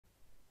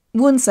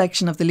One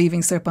section of the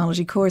Leaving Cert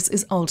Biology course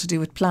is all to do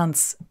with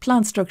plants.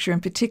 Plant structure in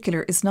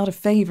particular is not a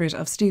favourite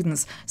of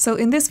students, so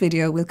in this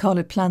video we'll call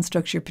it Plant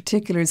Structure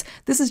Particulars.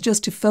 This is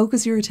just to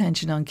focus your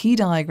attention on key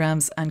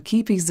diagrams and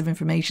key pieces of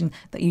information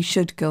that you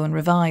should go and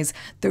revise.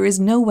 There is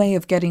no way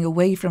of getting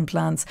away from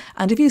plants,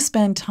 and if you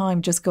spend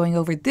time just going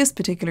over this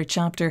particular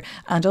chapter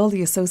and all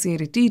the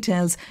associated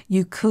details,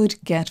 you could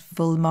get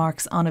full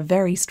marks on a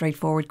very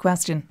straightforward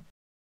question.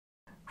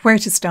 Where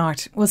to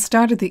start? We'll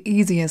start at the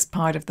easiest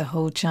part of the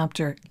whole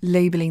chapter,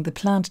 labelling the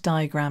plant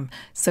diagram.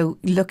 So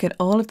look at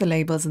all of the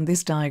labels in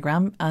this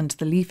diagram, and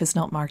the leaf is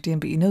not marked in,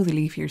 but you know the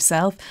leaf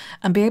yourself,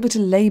 and be able to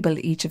label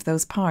each of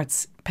those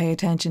parts. Pay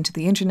attention to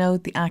the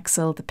internode, the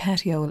axil, the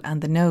petiole and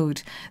the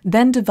node.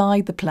 Then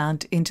divide the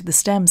plant into the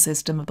stem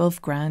system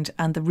above ground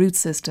and the root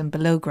system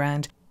below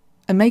ground.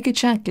 And make a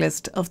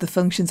checklist of the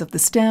functions of the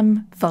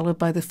stem, followed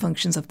by the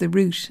functions of the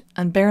root,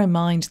 and bear in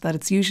mind that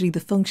it's usually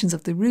the functions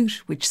of the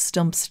root which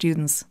stump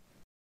students.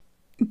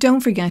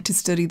 Don't forget to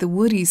study the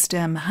woody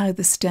stem, how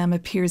the stem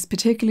appears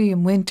particularly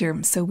in winter,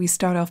 so we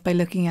start off by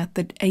looking at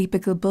the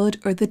apical bud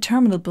or the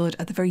terminal bud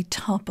at the very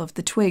top of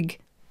the twig.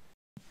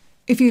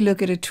 If you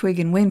look at a twig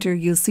in winter,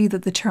 you'll see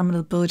that the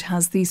terminal bud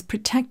has these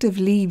protective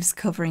leaves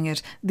covering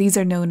it. These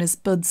are known as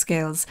bud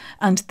scales,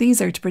 and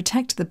these are to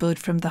protect the bud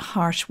from the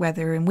harsh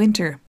weather in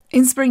winter.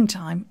 In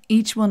springtime,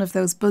 each one of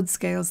those bud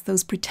scales,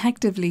 those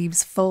protective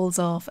leaves, falls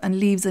off and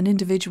leaves an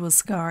individual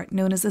scar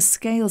known as a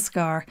scale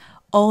scar.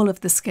 All of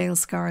the scale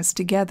scars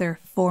together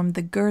form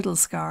the girdle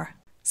scar.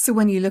 So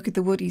when you look at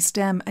the woody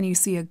stem and you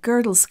see a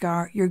girdle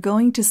scar, you're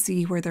going to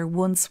see where there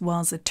once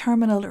was a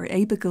terminal or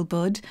apical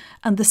bud,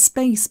 and the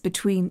space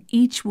between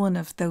each one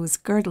of those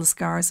girdle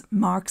scars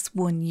marks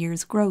 1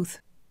 year's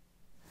growth.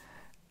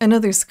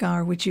 Another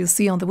scar which you'll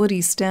see on the woody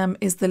stem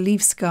is the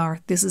leaf scar.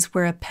 This is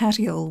where a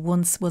petiole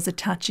once was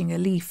attaching a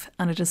leaf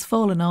and it has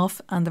fallen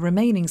off, and the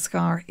remaining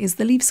scar is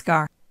the leaf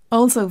scar.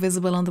 Also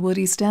visible on the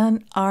woody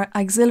stem are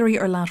axillary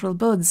or lateral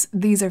buds.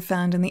 These are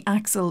found in the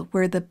axil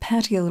where the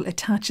petiole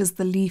attaches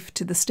the leaf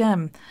to the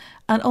stem.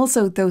 And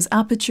also those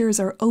apertures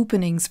or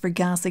openings for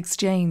gas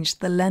exchange,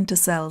 the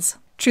lenticels.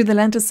 Through the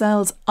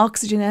lenticels,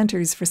 oxygen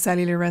enters for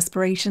cellular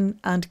respiration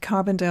and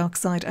carbon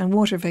dioxide and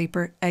water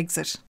vapour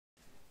exit.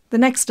 The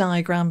next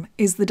diagram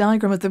is the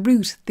diagram of the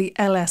root, the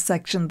LS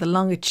section, the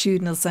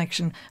longitudinal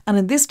section, and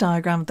in this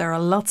diagram there are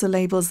lots of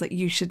labels that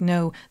you should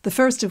know, the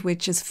first of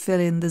which is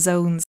fill in the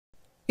zones.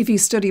 If you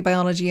study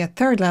biology at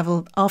third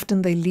level,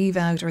 often they leave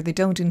out or they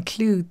don't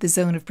include the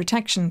zone of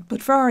protection,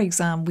 but for our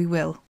exam we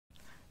will.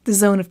 The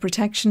zone of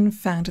protection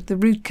found at the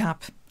root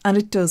cap, and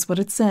it does what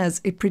it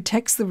says, it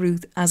protects the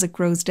root as it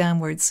grows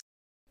downwards.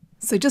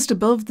 So just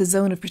above the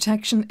zone of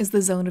protection is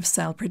the zone of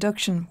cell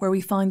production, where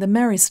we find the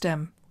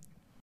meristem.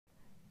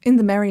 In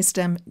the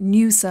meristem,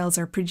 new cells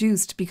are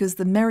produced because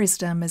the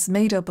meristem is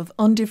made up of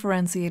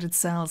undifferentiated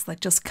cells that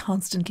just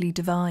constantly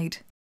divide.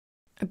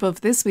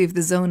 Above this we have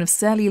the zone of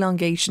cell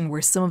elongation,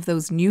 where some of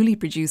those newly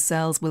produced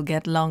cells will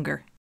get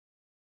longer.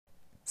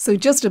 So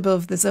just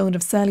above the zone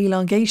of cell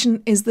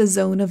elongation is the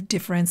zone of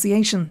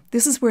differentiation.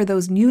 This is where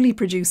those newly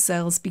produced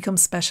cells become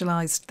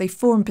specialised. They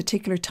form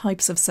particular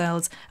types of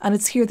cells, and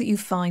it's here that you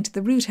find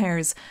the root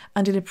hairs.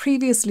 And in a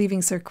previous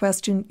Leaving Cert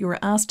question, you were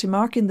asked to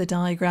mark in the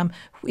diagram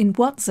in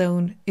what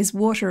zone is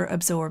water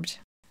absorbed.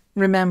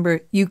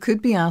 Remember, you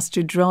could be asked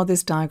to draw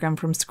this diagram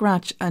from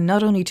scratch, and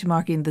not only to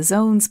mark in the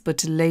zones, but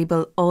to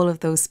label all of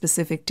those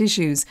specific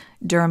tissues: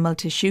 dermal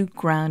tissue,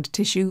 ground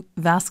tissue,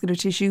 vascular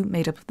tissue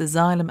made up of the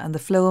xylem and the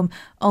phloem,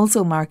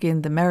 also mark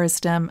in the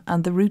meristem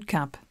and the root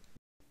cap.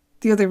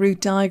 The other root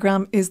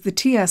diagram is the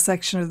TS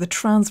section, or the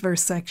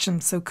transverse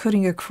section, so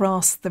cutting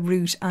across the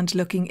root and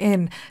looking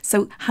in.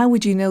 So how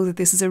would you know that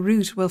this is a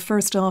root? Well,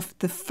 first off,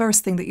 the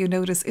first thing that you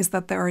notice is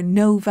that there are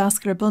no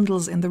vascular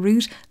bundles in the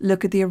root.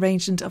 Look at the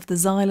arrangement of the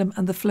xylem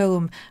and the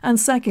phloem. And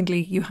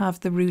secondly, you have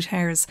the root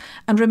hairs.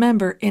 And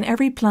remember, in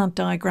every plant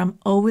diagram,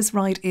 always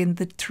write in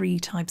the 3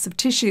 types of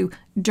tissue: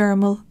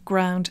 dermal,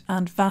 ground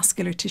and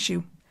vascular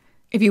tissue.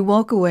 If you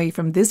walk away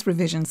from this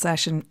revision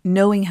session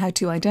knowing how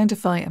to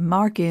identify and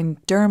mark in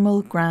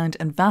dermal, ground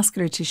and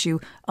vascular tissue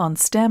on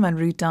stem and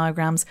root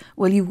diagrams,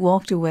 well, you've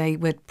walked away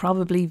with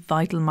probably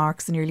vital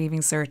marks in your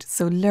Leaving Cert,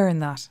 so learn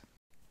that.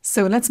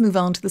 So let's move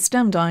on to the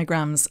stem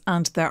diagrams,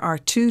 and there are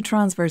 2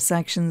 transverse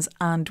sections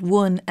and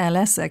 1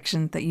 LS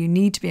section that you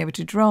need to be able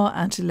to draw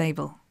and to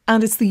label.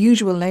 And it's the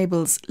usual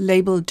labels: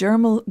 label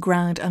dermal,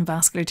 ground and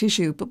vascular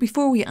tissue. But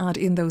before we add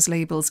in those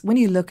labels, when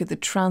you look at the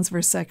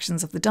transverse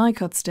sections of the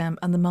dicot stem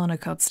and the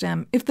monocot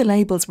stem, if the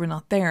labels were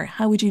not there,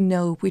 how would you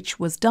know which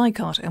was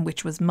dicot and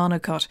which was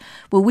monocot?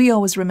 Well, we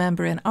always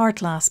remember in our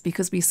class,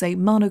 because we say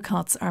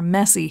monocots are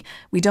messy.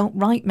 We don't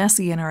write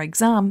messy in our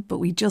exam, but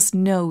we just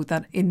know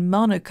that in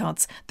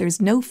monocots there's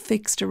no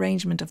fixed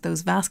arrangement of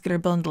those vascular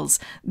bundles.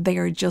 They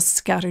are just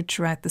scattered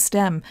throughout the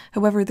stem.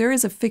 However, there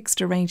is a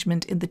fixed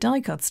arrangement in the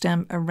dicot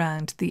stem around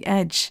the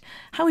edge.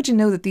 How would you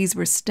know that these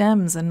were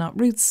stems and not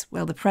roots?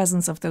 Well, the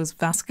presence of those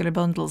vascular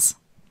bundles.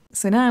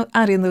 So now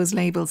add in those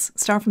labels.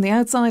 Start from the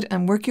outside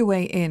and work your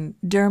way in.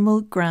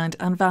 Dermal, ground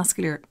and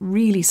vascular.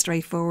 Really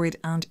straightforward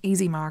and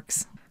easy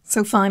marks.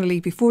 So finally,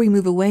 before we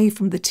move away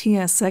from the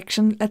TS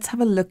section, let's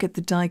have a look at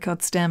the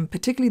dicot stem,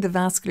 particularly the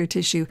vascular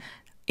tissue.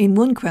 In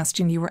one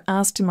question, you were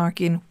asked to mark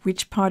in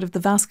which part of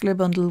the vascular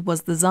bundle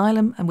was the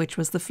xylem and which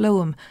was the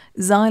phloem.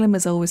 Xylem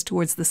is always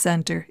towards the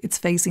centre. It's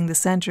facing the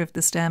centre of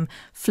the stem.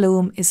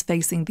 Phloem is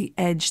facing the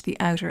edge, the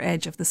outer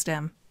edge of the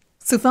stem.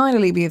 So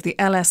finally, we have the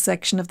LS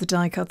section of the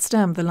dicot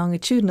stem, the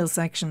longitudinal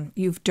section.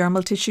 You've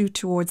dermal tissue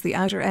towards the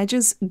outer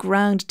edges,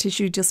 ground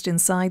tissue just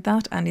inside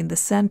that and in the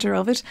centre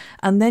of it,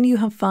 and then you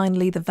have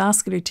finally the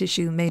vascular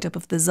tissue made up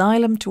of the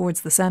xylem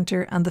towards the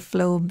centre and the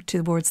phloem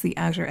towards the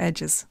outer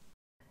edges.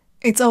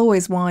 It's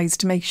always wise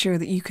to make sure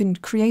that you can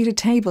create a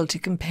table to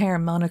compare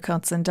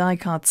monocots and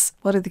dicots.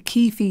 What are the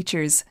key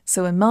features?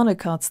 So in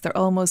monocots, they're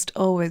almost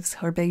always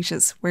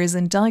herbaceous, whereas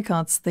in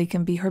dicots, they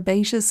can be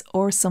herbaceous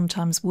or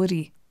sometimes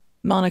woody.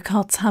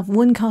 Monocots have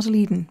one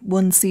cotyledon,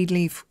 one seed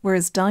leaf,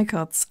 whereas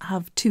dicots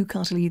have two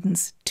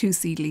cotyledons, two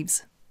seed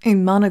leaves.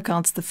 In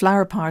monocots, the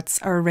flower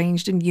parts are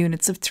arranged in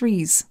units of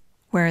 3s,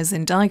 whereas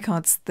in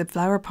dicots, the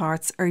flower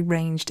parts are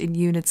arranged in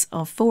units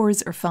of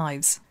 4s or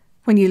 5s.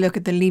 When you look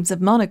at the leaves of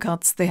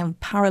monocots, they have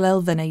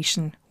parallel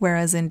venation,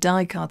 whereas in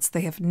dicots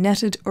they have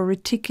netted or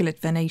reticulate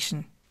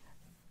venation.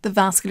 The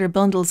vascular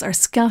bundles are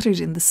scattered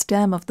in the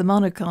stem of the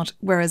monocot,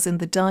 whereas in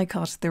the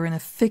dicot they're in a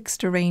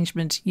fixed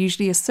arrangement,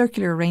 usually a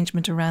circular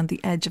arrangement around the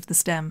edge of the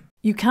stem.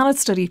 You cannot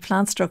study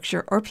plant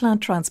structure or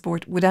plant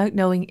transport without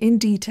knowing in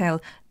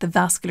detail the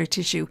vascular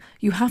tissue.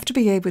 You have to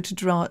be able to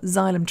draw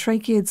xylem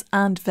tracheids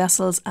and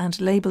vessels and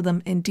label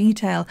them in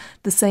detail.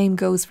 The same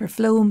goes for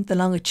phloem, the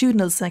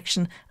longitudinal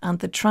section, and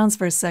the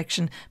transverse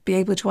section. Be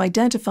able to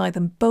identify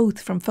them both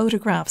from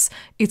photographs.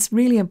 It's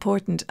really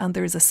important, and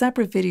there is a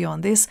separate video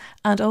on this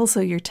and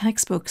also your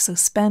textbook, so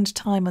spend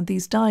time on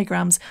these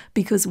diagrams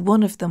because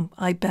one of them,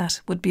 I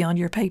bet, would be on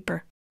your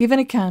paper. Give an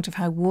account of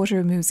how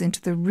water moves into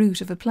the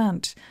root of a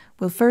plant.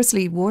 Well,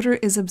 firstly, water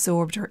is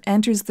absorbed or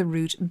enters the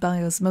root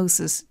by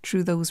osmosis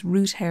through those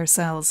root hair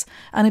cells,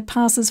 and it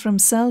passes from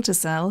cell to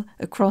cell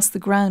across the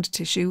ground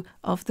tissue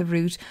of the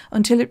root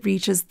until it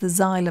reaches the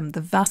xylem,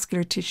 the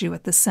vascular tissue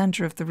at the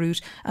centre of the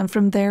root, and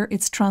from there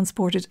it's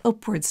transported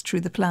upwards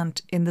through the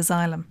plant in the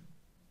xylem.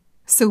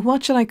 So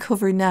what shall I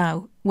cover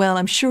now? Well,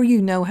 I'm sure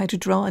you know how to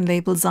draw and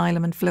label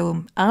xylem and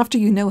phloem. After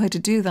you know how to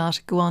do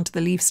that, go on to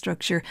the leaf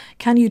structure.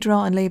 Can you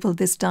draw and label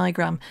this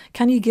diagram?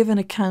 Can you give an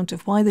account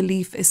of why the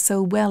leaf is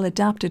so well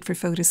adapted for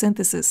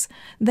photosynthesis?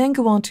 Then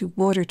go on to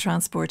water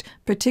transport,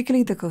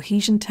 particularly the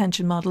cohesion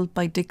tension model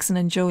by Dixon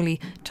and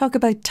Joly. Talk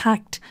about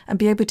tact and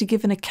be able to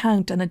give an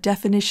account and a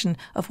definition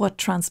of what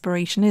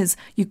transpiration is.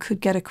 You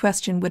could get a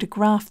question with a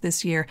graph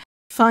this year.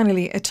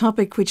 Finally, a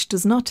topic which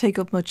does not take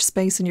up much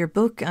space in your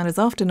book and is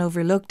often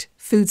overlooked,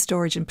 food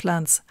storage in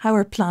plants. How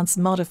are plants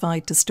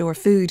modified to store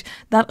food?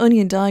 That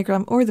onion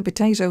diagram or the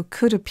potato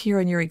could appear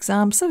on your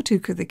exam, so too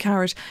could the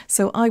carrot.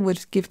 So I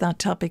would give that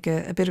topic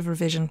a bit of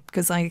revision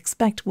because I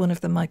expect one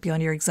of them might be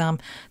on your exam.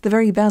 The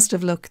very best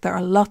of luck. There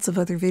are lots of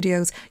other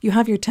videos. You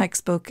have your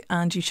textbook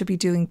and you should be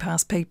doing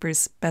past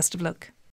papers. Best of luck.